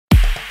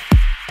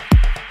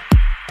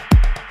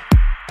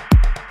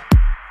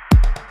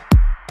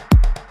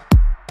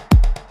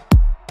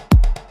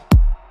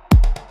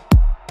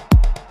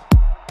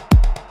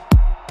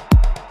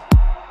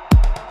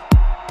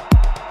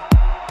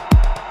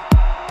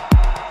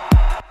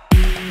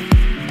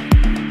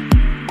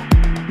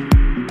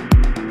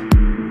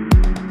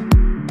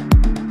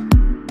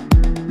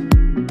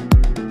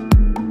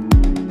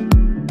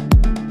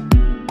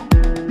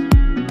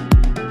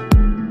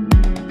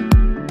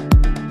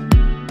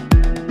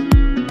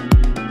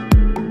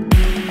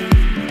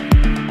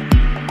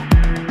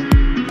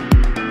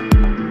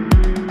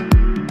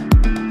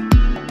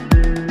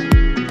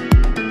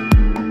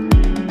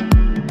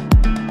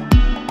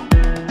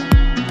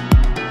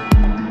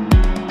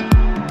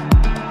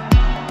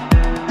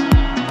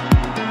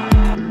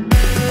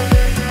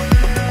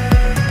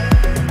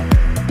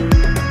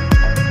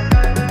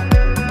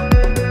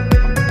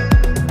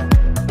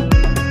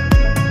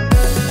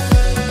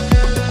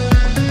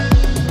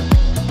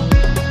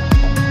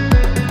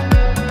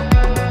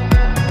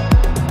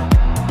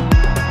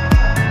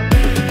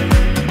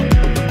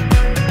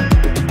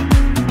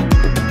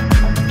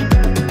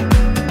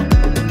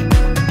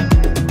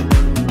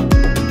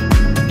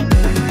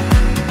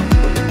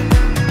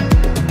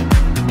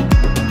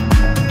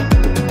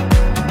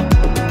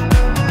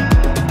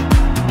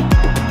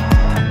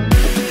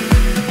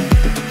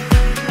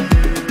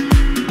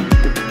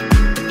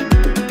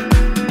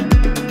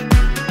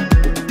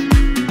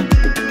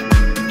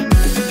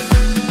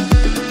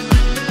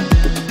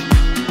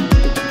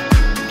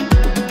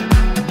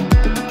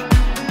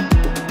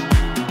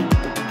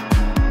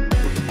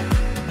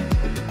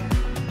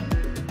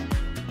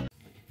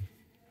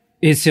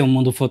Esse é o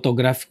mundo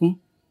fotográfico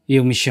e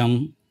eu me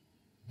chamo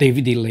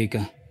David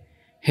Leica,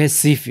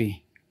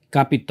 Recife,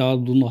 capital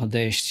do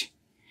Nordeste.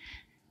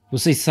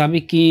 Vocês sabem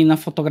que na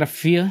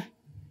fotografia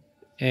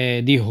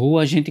de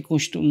rua a gente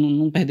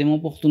não perde uma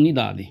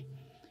oportunidade.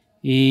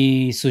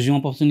 E surgiu uma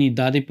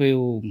oportunidade para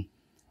eu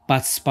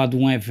participar de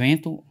um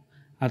evento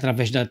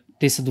através da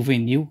Terça do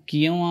Vinil,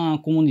 que é uma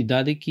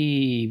comunidade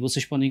que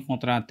vocês podem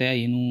encontrar até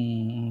aí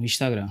no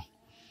Instagram.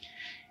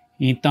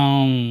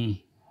 Então,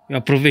 eu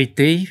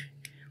aproveitei,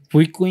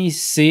 fui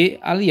conhecer,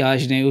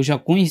 aliás, né, eu já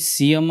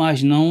conhecia,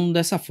 mas não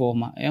dessa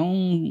forma. É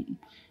um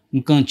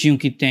cantinho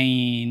que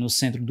tem no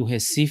centro do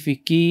Recife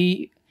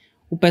que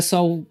o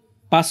pessoal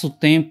passa o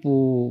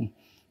tempo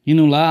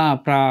indo lá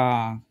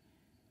para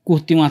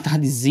curtir uma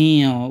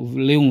tardezinha,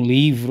 ler um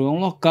livro. É um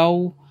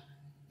local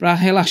para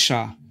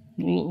relaxar,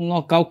 um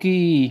local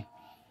que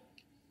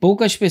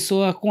poucas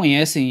pessoas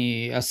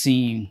conhecem,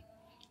 assim,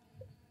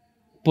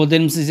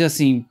 podemos dizer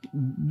assim,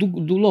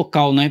 do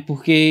local, né?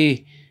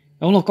 Porque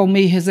é um local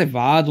meio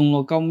reservado, um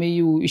local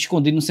meio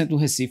escondido no centro do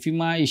Recife,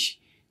 mas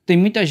tem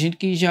muita gente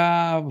que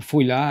já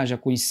foi lá, já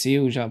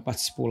conheceu, já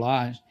participou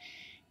lá.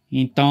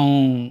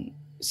 Então,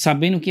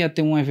 sabendo que ia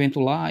ter um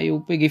evento lá,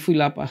 eu peguei, fui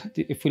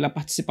lá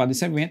participar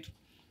desse evento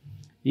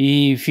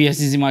e fiz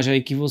essas imagens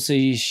aí que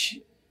vocês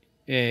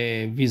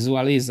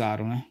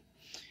visualizaram, né?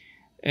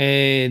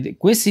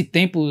 Com esse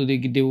tempo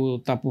de eu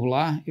estar por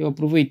lá, eu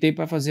aproveitei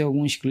para fazer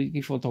alguns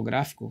cliques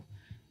fotográficos,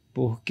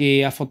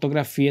 porque a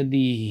fotografia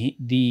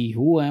de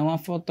rua é uma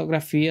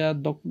fotografia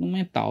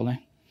documental, né?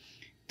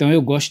 Então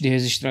eu gosto de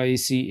registrar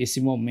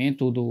esse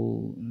momento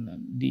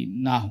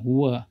na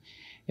rua.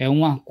 É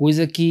uma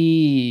coisa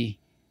que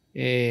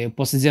eu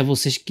posso dizer a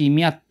vocês que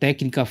minha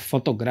técnica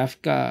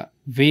fotográfica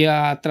veio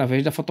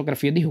através da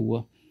fotografia de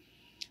rua.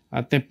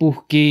 Até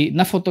porque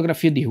na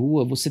fotografia de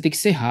rua você tem que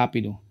ser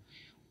rápido.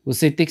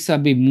 Você tem que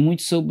saber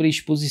muito sobre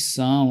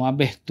exposição,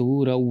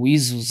 abertura, o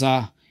ISO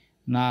usar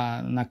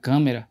na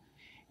câmera.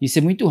 Isso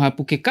é muito rápido,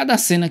 porque cada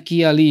cena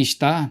que ali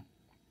está,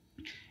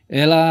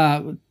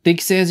 ela tem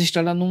que ser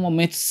registrada no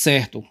momento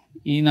certo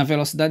e na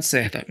velocidade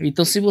certa.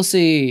 Então, se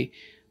você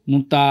não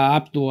está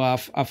apto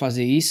a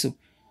fazer isso,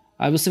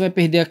 aí você vai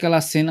perder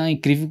aquela cena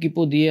incrível que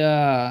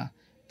podia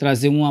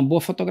trazer uma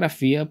boa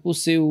fotografia para o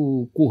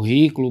seu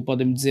currículo,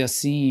 podemos dizer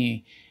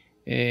assim,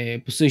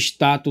 para o seu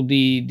status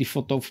de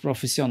fotógrafo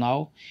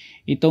profissional.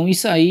 Então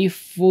isso aí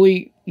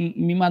foi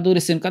me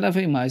amadurecendo cada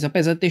vez mais,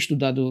 apesar de ter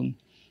estudado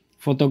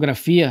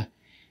fotografia,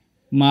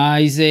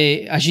 mas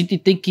a gente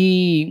tem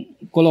que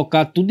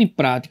colocar tudo em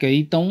prática.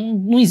 Então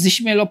não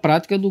existe melhor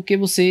prática do que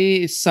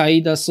você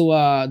sair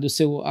do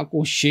seu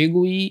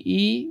aconchego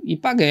e ir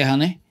para a guerra,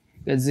 né?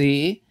 Quer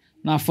dizer,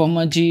 na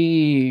forma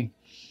de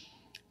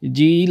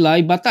ir lá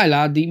e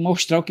batalhar, de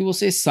mostrar o que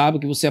você sabe, o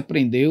que você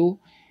aprendeu.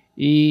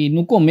 E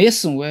no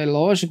começo, é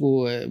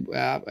lógico,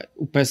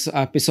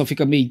 a pessoa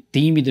fica meio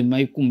tímida,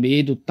 meio com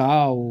medo,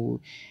 tal,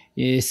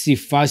 se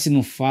faz, se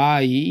não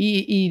faz,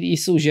 e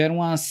isso gera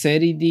uma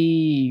série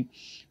de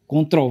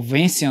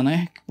controvérsia,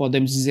 né, que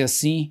podemos dizer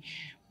assim,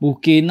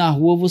 porque na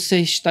rua você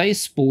está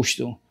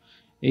exposto.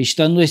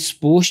 Estando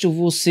exposto,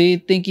 você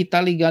tem que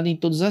estar ligado em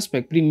todos os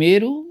aspectos.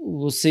 Primeiro,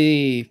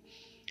 você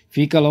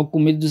fica logo com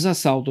medo dos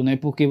assaltos, né?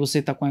 Porque você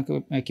está com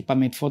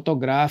equipamento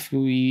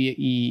fotográfico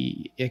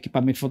e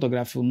equipamento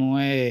fotográfico não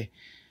é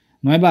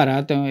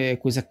barato, é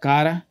coisa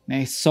cara,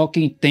 né? Só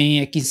quem tem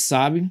é quem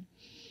sabe.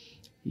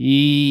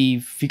 E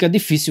fica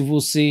difícil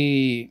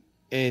você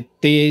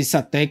ter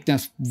essa técnica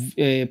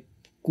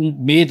com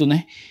medo,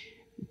 né?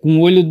 Com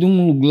o olho de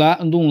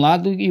um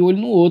lado e o olho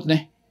no outro,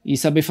 né? E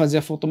saber fazer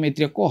a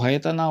fotometria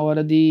correta na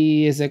hora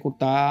de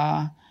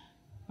executar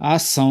a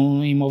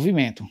ação em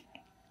movimento.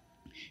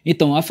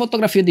 Então, a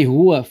fotografia de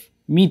rua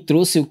me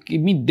trouxe o que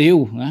me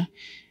deu, né?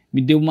 Me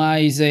deu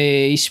mais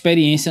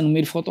experiência no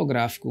meio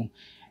fotográfico.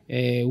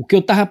 O que eu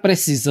estava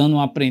precisando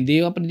aprender,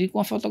 eu aprendi com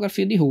a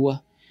fotografia de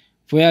rua.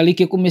 Foi ali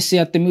que eu comecei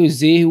a ter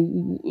meus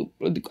erros,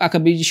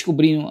 acabei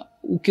descobrindo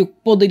o que eu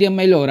poderia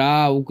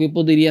melhorar, o que eu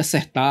poderia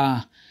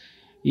acertar.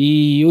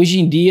 E hoje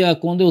em dia,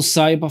 quando eu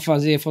saio para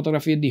fazer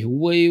fotografia de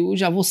rua, eu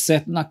já vou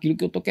certo naquilo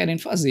que eu estou querendo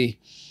fazer.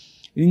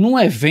 E num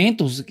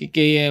evento,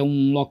 que é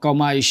um local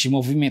mais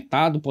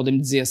movimentado,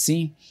 podemos dizer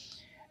assim,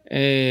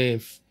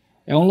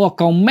 é um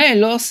local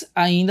melhor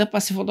ainda para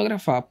se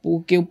fotografar,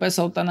 porque o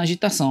pessoal está na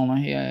agitação,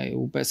 né?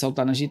 O pessoal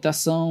está na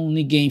agitação,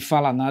 ninguém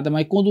fala nada,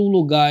 mas quando o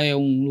lugar é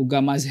um lugar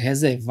mais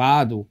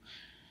reservado,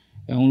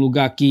 é um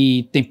lugar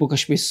que tem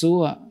poucas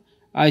pessoas,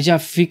 aí já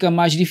fica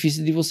mais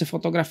difícil de você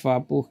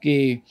fotografar,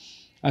 porque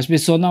as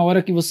pessoas, na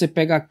hora que você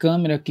pega a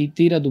câmera, que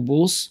tira do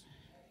bolso,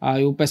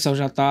 aí o pessoal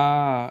já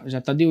tá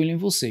de olho em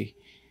você.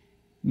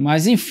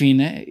 Mas enfim,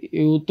 né?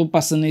 Eu tô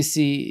passando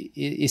esse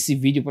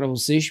vídeo para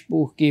vocês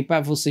porque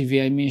para você ver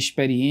a minha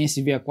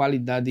experiência, ver a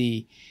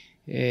qualidade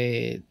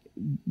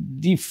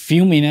de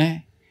filme,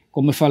 né?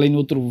 Como eu falei no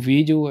outro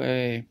vídeo,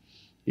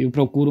 eu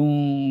procuro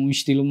um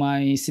estilo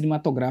mais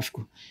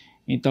cinematográfico.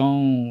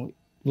 Então,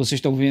 vocês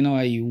estão vendo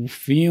aí o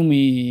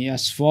filme,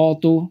 as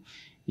fotos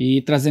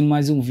e trazendo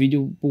mais um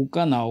vídeo para o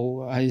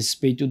canal a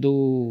respeito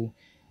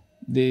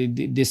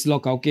desse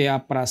local, que é a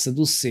Praça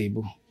do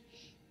Sebo.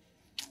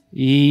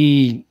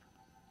 E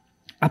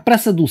a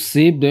Praça do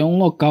Sebo é um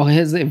local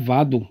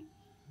reservado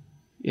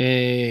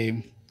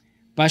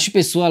para as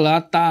pessoas lá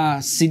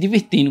estar se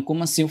divertindo,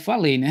 como assim eu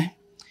falei, né?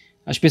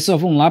 As pessoas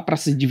vão lá para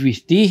se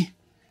divertir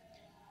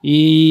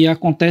e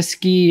acontece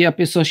que a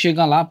pessoa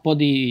chega lá,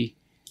 pode,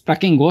 para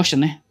quem gosta,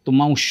 né?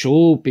 Tomar um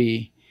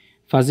chopp,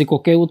 fazer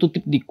qualquer outro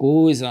tipo de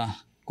coisa,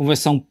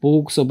 conversar um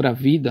pouco sobre a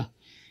vida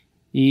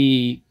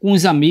e com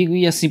os amigos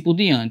e assim por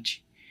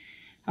diante.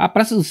 A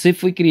Praça do Sebo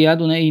foi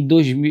criado, né, em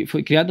 2000,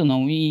 foi criado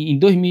não, em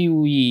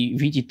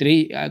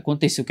 2023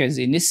 aconteceu, quer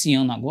dizer, nesse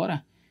ano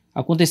agora,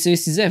 aconteceu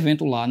esses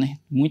eventos lá, né?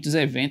 Muitos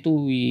eventos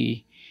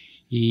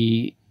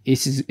e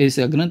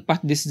a grande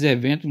parte desses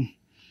eventos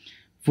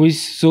foi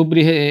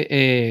sobre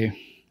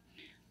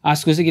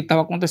as coisas que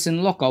estavam acontecendo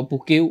no local,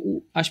 porque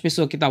as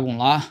pessoas que estavam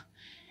lá,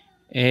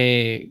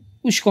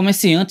 os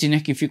comerciantes, né,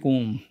 que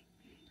ficam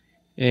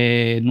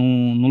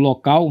no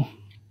local,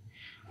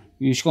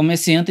 e os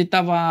comerciantes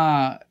estavam,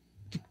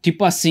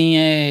 tipo assim,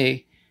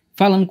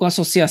 falando com a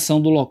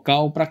associação do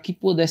local para que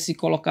pudesse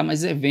colocar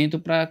mais evento,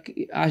 para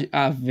que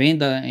a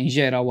venda em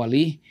geral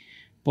ali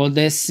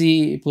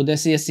pudesse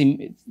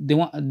assim,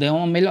 dar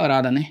uma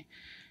melhorada, né?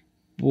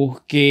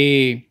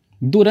 Porque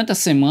durante a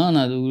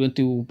semana,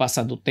 durante o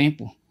passar do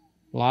tempo,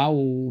 lá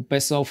o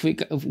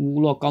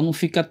local não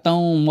fica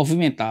tão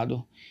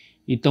movimentado.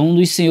 Então um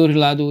dos senhores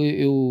lá,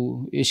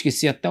 eu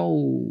esqueci até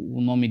o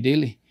nome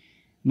dele,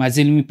 mas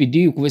ele me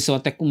pediu, conversou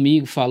até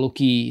comigo, falou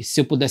que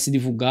se eu pudesse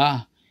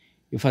divulgar,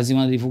 eu fazia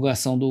uma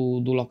divulgação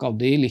do local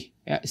dele.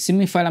 Se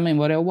me falha a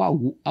memória, é o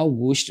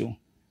Augusto.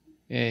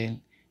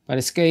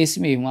 Parece que é esse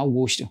mesmo,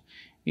 Augusto.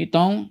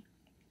 Então,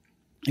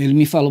 ele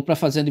me falou para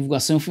fazer a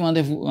divulgação. Eu fiz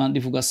uma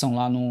divulgação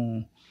lá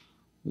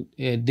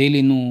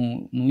dele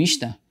no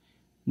Insta,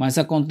 mas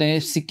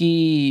acontece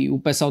que o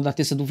pessoal da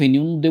Terça do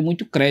Vinil não deu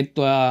muito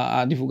crédito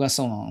à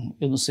divulgação, não.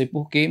 Eu não sei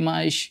porquê,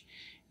 mas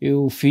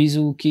eu fiz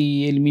o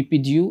que ele me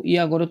pediu e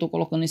agora eu estou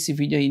colocando esse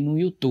vídeo aí no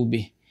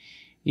YouTube.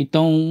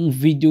 Então, um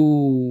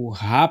vídeo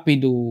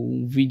rápido,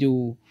 um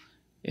vídeo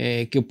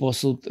que eu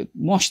posso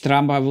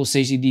mostrar para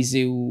vocês e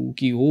dizer o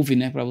que houve,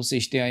 né? Para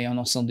vocês terem aí a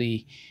noção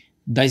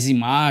das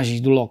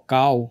imagens, do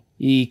local,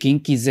 e quem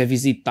quiser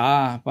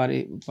visitar,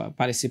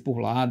 aparecer por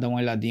lá, dar uma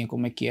olhadinha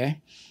como é que é.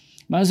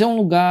 Mas é um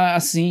lugar,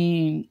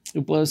 assim,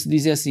 eu posso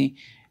dizer assim,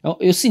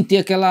 eu senti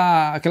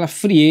aquela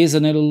frieza,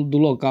 né, do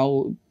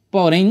local.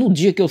 Porém, no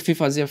dia que eu fui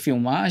fazer a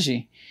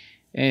filmagem,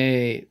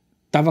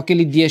 tava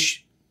aquele dia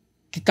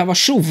que estava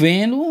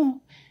chovendo,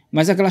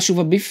 mas aquela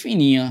chuva bem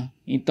fininha,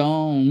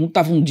 então não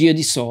estava um dia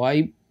de sol.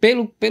 Aí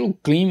pelo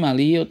clima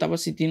ali eu estava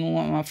sentindo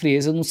uma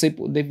frieza, não sei,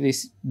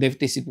 deve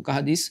ter sido por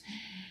causa disso,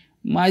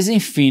 mas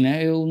enfim,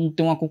 né, eu não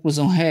tenho uma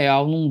conclusão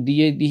real num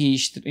dia de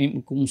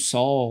extremo, com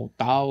sol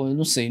tal, eu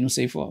não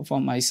sei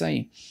formar isso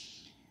aí.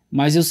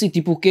 Mas eu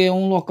senti porque é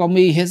um local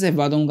meio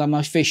reservado, é um lugar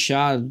mais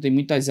fechado, tem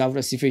muitas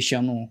árvores se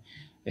fechando,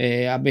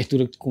 a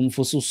abertura como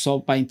fosse o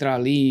sol para entrar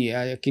ali,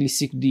 aquele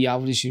ciclo de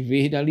árvores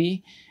verdes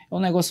ali. É um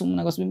negócio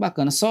bem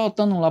bacana, só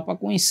estando lá para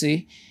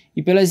conhecer,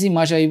 e pelas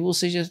imagens aí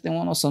vocês já têm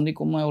uma noção de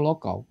como é o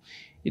local.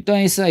 Então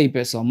é isso aí,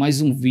 pessoal,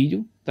 mais um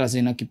vídeo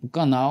trazendo aqui para o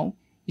canal,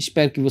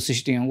 espero que vocês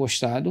tenham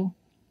gostado,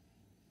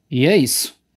 e é isso.